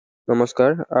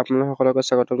নমস্কাৰ, আপোনালোক সকলোকে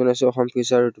স্বাগতম জনাইছো অসম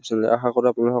ফিউচাৰ ইউটিউব চেনেল। আশা কৰোঁ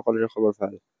আপোনালোক সকলোৰে খবৰ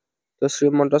ভাল। তো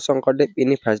Srimanta Sankardev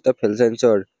university of health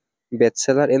ছায়েন্সৰ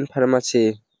বেচেলাৰ ইন ফাৰ্মাচী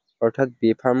অৰ্থাৎ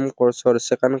বি-ফাৰ্ম কোৰ্চৰ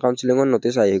ছেকেণ্ড কাউন্সেলিঙৰ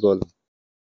নটিচ আহি গ'ল।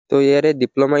 তো ইয়াৰে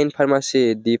ডিপ্ল'মা ইন ফাৰ্মাচী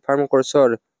ডি-ফাৰ্ম কোৰ্চৰ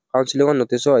কাউন্সেলিঙৰ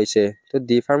নটিচো আহিছে। তো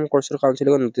ডি-ফাৰ্ম কোৰ্চৰ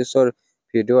কাউন্সেলিঙৰ নটিচৰ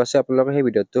ভিডিঅ' আছে, আপোনালোকে সেই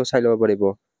ভিডিঅ'টো চাই ল'ব পাৰিব।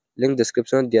 লিংক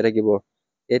ডেছক্ৰিপশ্যনত দিয়া থাকিব।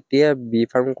 এতিয়া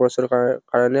বি-ফাৰ্ম কোৰ্চৰ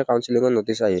কাৰণে কাউন্সেলিঙৰ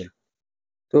নটিচ আহিল।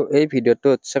 তো এই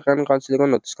ভিডিঅ'টোত ছেকেণ্ড কাউন্সেলিঙৰ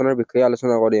নটিচখনৰ বিষয়ে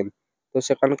আলোচনা কৰিম। তো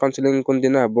ছেকেণ্ড কাউন্সেলিং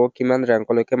কোনদিনা হ'ব, কিমান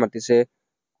ৰেংকলৈকে মাতিছে,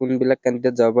 কোনবিলাক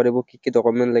কেণ্ডিডেট যাব পাৰিব, কি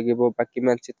ডকুমেণ্ট লাগিব বা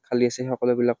কিমান চিট খালী আছে,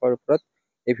 সকলোবিলাকৰ ওপৰত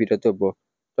এই ভিডিঅ'টো হ'ব।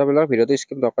 তো আপোনালোকে ভিডিঅ'টো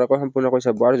স্কিপ নকৰাকৈ সম্পূৰ্ণকৈ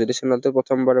চাব আৰু যদি চেনেলটো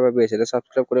প্ৰথমবাৰৰ বাবে আহিছে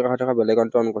ছাবস্ক্ৰাইব কৰি কাষত থকা বেল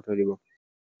আইকনটো অন কৰি থৈ দিব।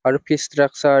 আৰু ফি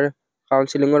ষ্ট্ৰাকচাৰ,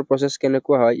 কাউন্সেলিঙৰ প্ৰচেছ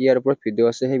কেনেকুৱা হয়, ইয়াৰ ওপৰত ভিডিঅ'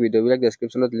 আছে, সেই ভিডিঅ'বিলাক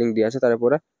ডেছক্ৰিপশ্যনত লিংক দিয়া আছে, তাৰে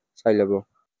পৰা চাই ল'ব।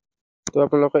 তো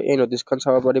আপোনালোকে এই নটিচখন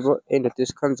চাব পাৰিব। এই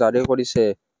নটিচখন জাৰি কৰিছে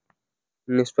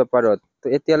নিউজ পেপাৰত। তো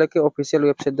এতিয়ালৈকে অফিচিয়েল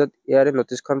ৱেবছাইটত ইয়াৰে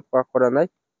নটিচখন প্ৰকাশ কৰা নাই।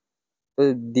 তো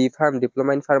D-farm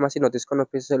diploma in pharmacy নটিচখন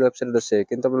official ৱেবছাইটত আছে,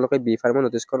 কিন্তু আপোনালোকে বি-ফাৰ্মৰ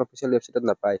নটিচখন অফিচিয়েল ৱেবছাইটত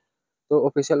নাপায়। তো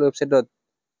অফিচিয়েল ৱেবছাইটত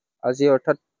আজি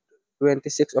অৰ্থাৎ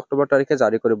 26 অক্টোবৰ তাৰিখে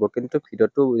জাৰি কৰিব, কিন্তু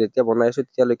ভিডিঅ'টো যেতিয়া বনাই আছোঁ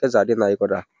তেতিয়ালৈকে জাৰি নাই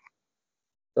কৰা।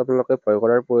 তো আপোনালোকে ভয়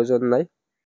কৰাৰ প্ৰয়োজন নাই,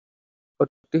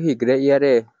 অতি শীঘ্ৰে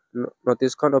ইয়াৰে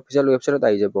নটিচখন অফিচিয়েল ৱেবছাইটত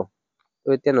আহি যাব। তো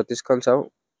এতিয়া নটিচখন চাওঁ।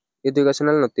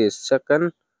 Educational notice, second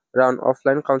round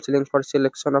offline counseling for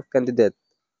selection of candidate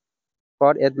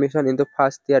for admission into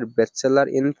first year bachelor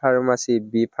in pharmacy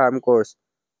B-Pharm course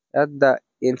at the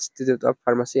Institute of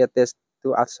Pharmacy attached to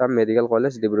Assam Medical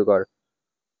College Dibrugarh।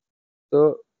 তো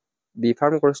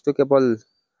B-Pharm কোর্সটো কেৱল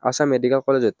Assam medical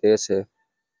কলেজতে আছে।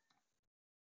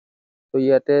 তো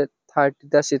ইয়াতে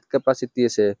 30টা seat capacity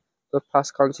আছে। তো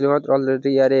first কাউন্সেলিঙত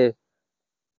already ইয়াৰে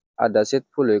আধা সিট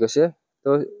ফুল হৈ গৈছে। তো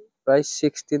প্ৰায়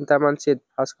 16টা মান সিট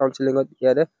ফাৰ্ষ্ট কাউন্সেলিঙত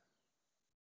ইয়াৰে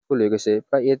ফুল হৈ গৈছে।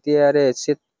 প্ৰায় এতিয়া ইয়াৰে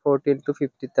সিট 14 to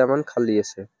 50টা মান খালী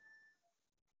আছে।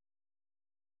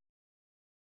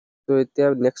 তো এতিয়া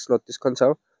নেক্সট নটিচখন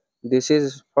চাওঁ। This is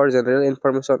for general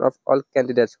information of all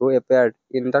candidates who appeared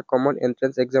in the common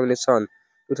entrance examination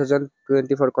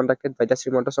 2024 conducted by the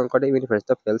Srimanto Shankardev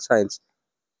University of Health Science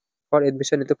for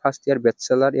admission into first year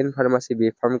bachelor in pharmacy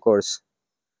B-Pharm course।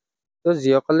 তো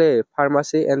যিসকলে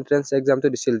pharmacy entrance এক্সামটো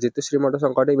দিছিল, যিটো Srimanta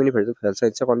Sankardev university of health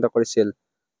ছায়েন্সে conduct কৰিছিল,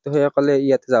 তো সেইসকলে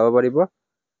ইয়াতে যাব পাৰিব।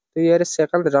 তো ইয়াৰে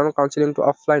ছেকেণ্ড ৰাউণ্ড কাউন্সেলিংটো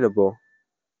অফলাইন হ'ব।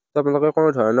 তো আপোনালোকে কোনো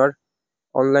ধৰণৰ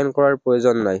অনলাইন কৰাৰ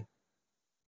প্ৰয়োজন নাই।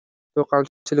 তো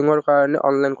কাউন্সেলিঙৰ কাৰণে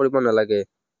অনলাইন কৰিব নালাগে।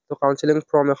 তো কাউন্সেলিং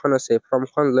ফৰ্ম এখন আছে,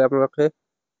 ফৰ্মখন লৈ আপোনালোকে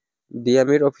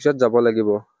DMEৰ অফিচত যাব লাগিব।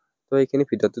 তো এইখিনি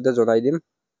ভিডিঅ'টোতে জনাই দিম।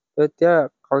 তো এতিয়া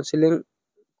কাউন্সেলিং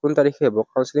কোন তাৰিখে হ'ব?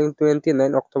 কাউন্সেলিং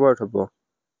 29 অক্টোবৰত হ'ব।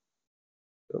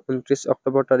 29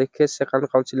 অক্টোবৰ তাৰিখে ছেকেণ্ড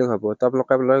কাউন্সেলিং হ'ব। তো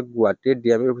আপোনালোকে গুৱাহাটীৰ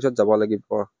DMEৰ অফিচত যাব লাগিব।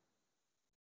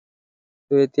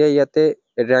 তো এতিয়া ইয়াতে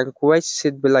ৰেংক ৱাইজ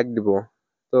চিটবিলাক দিব।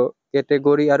 তো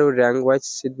কেটেগৰী আৰু ৰেংক ৱাইজ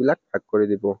চিটবিলাক ভাগ কৰি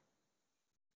দিব।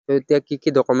 তো এতিয়া কি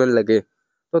ডকুমেণ্ট লাগে?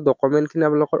 তো ডকুমেণ্টখিনি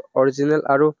আপোনালোকৰ অৰিজিনেল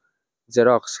আৰু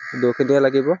জেৰক্স দুয়োখিনিয়ে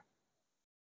লাগিব।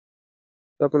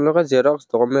 তো আপোনালোকে জেৰক্স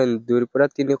ডকুমেণ্ট 2ৰ পৰা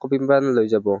 3 কপি মান লৈ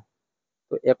যাব।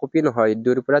 তো 1 কপি নহয়,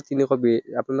 2ৰ পৰা 3 কপি,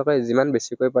 আপোনালোকে যিমান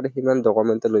বেছিকৈ পাৰে সিমান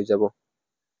ডকুমেণ্ট লৈ যাব।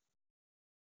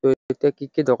 তো এতিয়া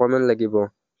কি ডকুমেণ্ট লাগিব?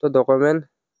 তো ডকুমেণ্ট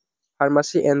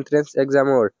ফাৰ্মাচী এন্ট্ৰেন্স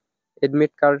এক্সামৰ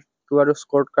এডমিট কাৰ্ডটো আৰু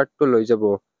স্ক'ৰ কাৰ্ডটো লৈ যাব।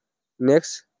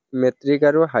 নেক্সট মেট্ৰিক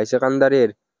আৰু হাই ছেকেণ্ডাৰীৰ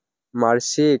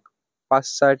মাৰ্কশ্বিট, পাছ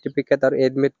চাৰ্টিফিকেট আৰু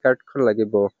এডমিট কাৰ্ডখন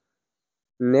লাগিব।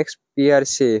 নেক্সট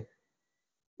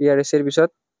PRC-ৰ পিছত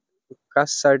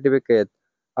কাষ্ট চাৰ্টিফিকেট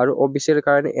আৰু OBCৰ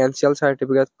কাৰণে NCL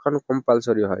চাৰ্টিফিকেটখন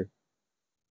কম্পালচৰি হয়।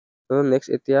 তো নেক্সট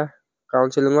এতিয়া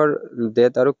কাউন্সেলিঙৰ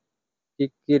ডেট আৰু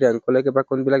কি ৰেংকলৈকে বা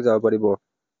কোনবিলাক যাব পাৰিব।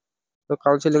 তো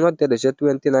কাউন্সেলিঙৰ ডেট হৈছে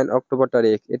 29 অক্টোবৰ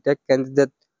তাৰিখ। এতিয়া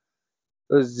কেণ্ডিডেট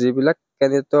যিবিলাক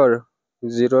কেণ্ডিডেটৰ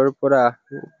 0ৰ পৰা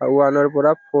 1ৰ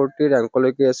পৰা 40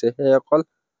 ৰেংকলৈকে আছে, সেই অকল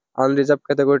আনৰিজাৰ্ভ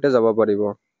কেটেগৰীতে যাব পাৰিব।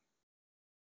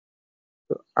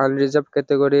 আনৰিজাৰ্ভ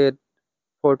কেটেগৰীত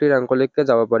 40 ৰেংকলৈকে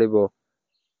যাব পাৰিব।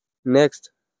 নেক্সট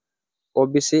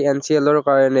OBC NCLৰ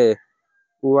কাৰণে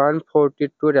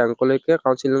 142 ৰেংকলৈকে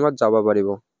কাউন্সেলিঙত যাব পাৰিব।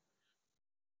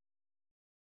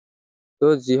 তো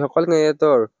যিসকল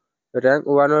কেণ্ডিডেটৰ ৰেংক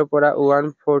 1ৰ পৰা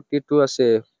 142 আছে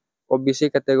OBC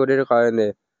কেটেগৰীৰ কাৰণে,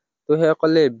 তো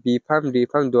সেইসকলে B-Pharm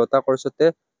D-Pharm দুয়োটা কোৰ্চতে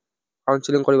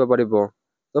কাউন্সেলিং কৰিব পাৰিব।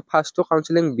 তো ফাৰ্ষ্টটো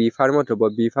কাউন্সেলিং B-Pharmত হ'ব,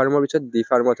 B-Pharমৰ পিছত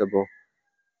D-Pharmত হ'ব।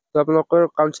 তো আপোনালোকৰ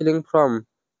কাউন্সেলিং ফৰ্ম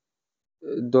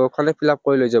দুয়োখনে ফিল আপ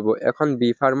কৰি লৈ যাব। এখন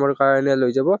B-Pharমৰ কাৰণে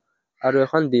লৈ যাব আৰু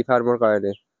এখন D-Pharমৰ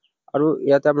কাৰণে। আৰু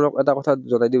ইয়াতে আপোনালোক এটা কথা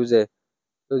জনাই দিওঁ যে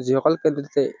যিসকল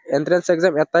কেণ্ডিডেটে এন্ট্ৰেন্স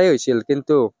এক্সাম এটাই হৈছিল,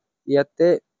 কিন্তু ইয়াতে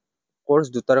কোৰ্চ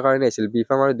দুটাৰ কাৰণে আছিল,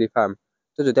 B-Pharm আৰু D-Pharm।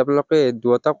 তো যদি আপোনালোকে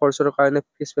দুটা কোৰ্সৰ কাৰণে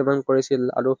ফিজ পেমেন্ট কৰিছিল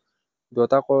আৰু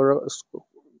দুটা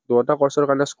কোৰ্সৰ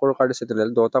কাৰণে স্কোৰ কাৰ্ড আছে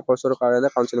তেনেহ'লে দুটা কোৰ্সৰ কাৰণে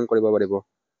কাউন্সেলিং কৰিব পাৰিব।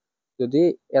 যদি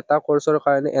এটা কোৰ্সৰ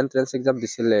কাৰণে এন্ট্ৰেন্স এক্সাম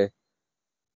দিছিলে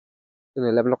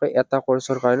তেনেহ'লে আপোনালোকে এটা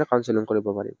কোৰ্সৰ কাৰণে কাউন্সেলিং কৰিব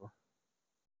পাৰিব।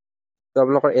 তো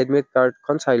আপোনালোকৰ এডমিট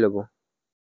কাৰ্ডখন চাই ল'ব।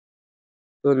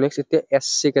 তো নেক্সট এতিয়া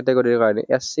SC কেটেগৰীৰ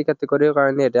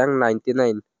কাৰণে ৰেংক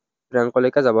 99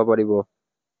 ৰেংকলৈকে যাব পাৰিব।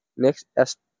 নেক্সট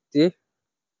ST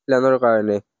প্লেনৰ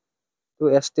কাৰণে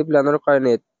ST প্লেনৰ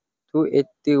কাৰণে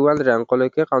 281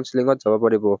 ৰেংকলৈকে কাউন্সেলিঙত যাব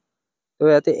পাৰিব। তো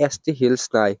ইয়াতে ST হিলছ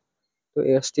নাই, তো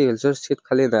ST হিলছৰ চিট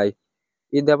খালী নাই।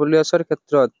 EWSৰ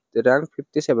ক্ষেত্ৰত ৰেংক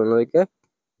 57 লৈকে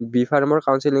PHARMৰ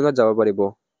কাউন্সেলিঙত যাব পাৰিব।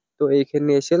 তো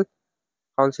এইখিনি আছিল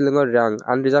কাউন্সেলিঙৰ ৰেংক।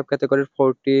 আনৰিজাৰ্ভ কেটেগৰীৰ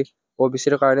 40,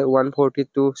 OBCৰ কাৰণে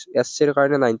 142, SCৰ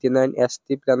কাৰণে 99, ST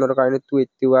প্লেনৰ কাৰণে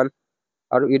 281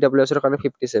 আৰু EWSৰ কাৰণে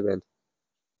 57।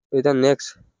 এতিয়া নেক্সট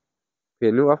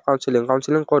ভেন্যু অফ কাউন্সেলিং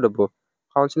ক'ত হ'ব?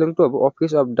 কাউন্সেলিংটো হ'ব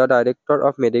office of the director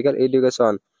of medical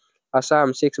education, Assam,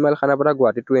 6 mile Khanapara,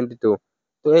 Guwahati 22।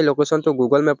 তো এই লোকেশ্যনটো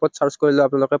গুগল মেপত চাৰ্চ কৰিলে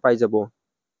আপোনালোকে পাই যাব।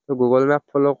 তো গুগল মেপ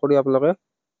ফ'ল' কৰি আপোনালোকে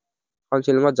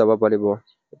কাউন্সেলিঙত যাব পাৰিব।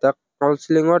 এতিয়া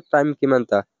কাউন্সেলিঙৰ টাইম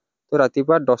কিমানটা? তো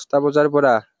ৰাতিপুৱা 10টা বজাৰ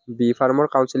পৰা PHARMৰ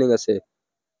কাউন্সেলিং আছে।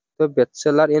 তো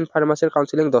বেচেলাৰ ইন ফাৰ্মাচীৰ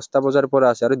কাউন্সেলিং 10টা বজাৰ পৰা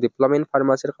আছে আৰু ডিপ্ল'মা ইন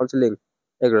ফাৰ্মাচীৰ কাউন্সেলিং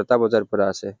 11টা বজাৰ পৰা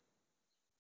আছে।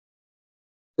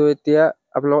 তো এতিয়া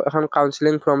আপোনালোকক এখন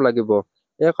কাউন্সেলিং ফৰ্ম লাগিব।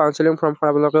 এই কাউন্সেলিং ফৰ্মখন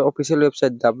আপোনালোকে অফিচিয়েল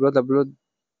ৱেবছাইট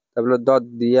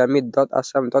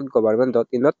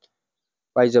www.assam.government.in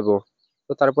পাই যাব।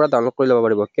 তো তাৰ পৰা ডাউনলোড কৰি ল'ব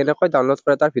পাৰিব। কেনেকৈ ডাউনলোড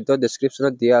কৰে তাৰ ভিতৰত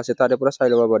ডেছক্ৰিপশ্যনত দিয়া আছে, তাৰে পৰা চাই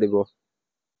ল'ব পাৰিব।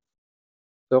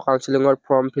 তো কাউন্সেলিঙৰ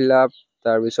ফৰ্ম ফিল-আপ,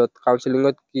 তাৰপিছত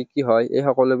কাউন্সেলিঙত কি হয় এই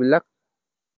সকলোবিলাক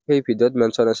সেই ভিডিঅ'ত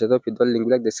মেনশ্যন আছে। তো ভিডিঅ'ৰ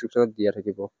লিংকবিলাক ডেছক্ৰিপশ্যনত দিয়া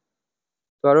থাকিব।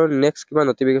 তো আৰু নেক্সট কিবা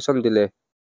নটিফিকেশ্যন দিলে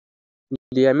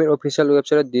DMEৰ অফিচিয়েল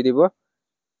ৱেবছাইটত দি দিব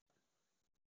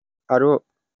আৰু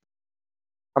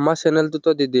আমাৰ চেনেলটোতো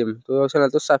দি দিম। তো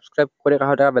চেনেলটো ছাবস্ক্ৰাইব কৰি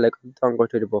কাষত থকা বেল আইকনটো অন কৰি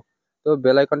থৈ দিব। তো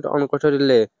বেল আইকনটো অন কৰি থৈ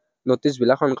দিলে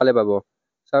নটিছবিলাক সোনকালে পাব।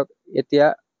 চাওক এতিয়া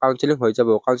কাউন্সেলিং হৈ যাব।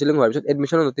 কাউন্সেলিং হোৱাৰ পিছত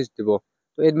এডমিশ্যনৰ নটিছ দিব।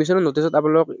 তো এডমিশ্যনৰ নটিছত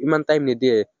আপোনালোক ইমান টাইম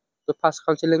নিদিয়ে। তো ফাৰ্ষ্ট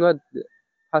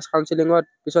কাউন্সেলিঙত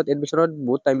পিছত এডমিশ্যনত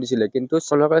বহুত টাইম দিছিলে, কিন্তু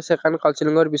আপোনালোকে ছেকেণ্ড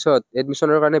কাউন্সেলিঙৰ পিছত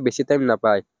এডমিশ্যনৰ কাৰণে বেছি টাইম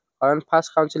নাপায়। কাৰণ first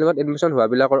কাউন্সেলিঙত admission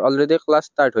হোৱাবিলাকৰ already class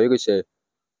start হৈ গৈছে।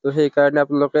 তো সেইকাৰণে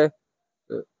আপোনালোকে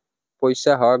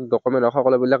পইচা হওক, ডকুমেণ্ট হওক,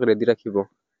 সকলোবিলাক ৰেডি ৰাখিব।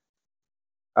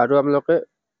 আৰু আপোনালোকে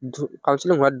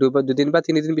কাউন্সেলিং হোৱাৰ 2 বা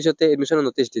 3 দিন পিছতে এডমিশ্যনৰ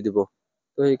নটিছ দি দিব।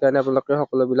 তো সেইকাৰণে আপোনালোকে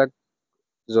সকলোবিলাক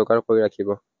যোগাৰ কৰি ৰাখিব।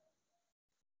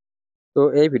 তো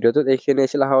এই ভিডিঅ'টোত এইখিনি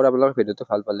আছিল। আশা কৰোঁ আপোনালোকে ভিডিঅ'টো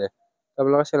ভাল পালে।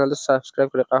 আপোনালোকে চেনেলটো ছাবস্ক্ৰাইব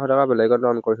কৰি কাষত থকা বেল আইকনটো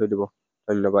অন কৰি থৈ দিব।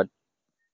 ধন্যবাদ।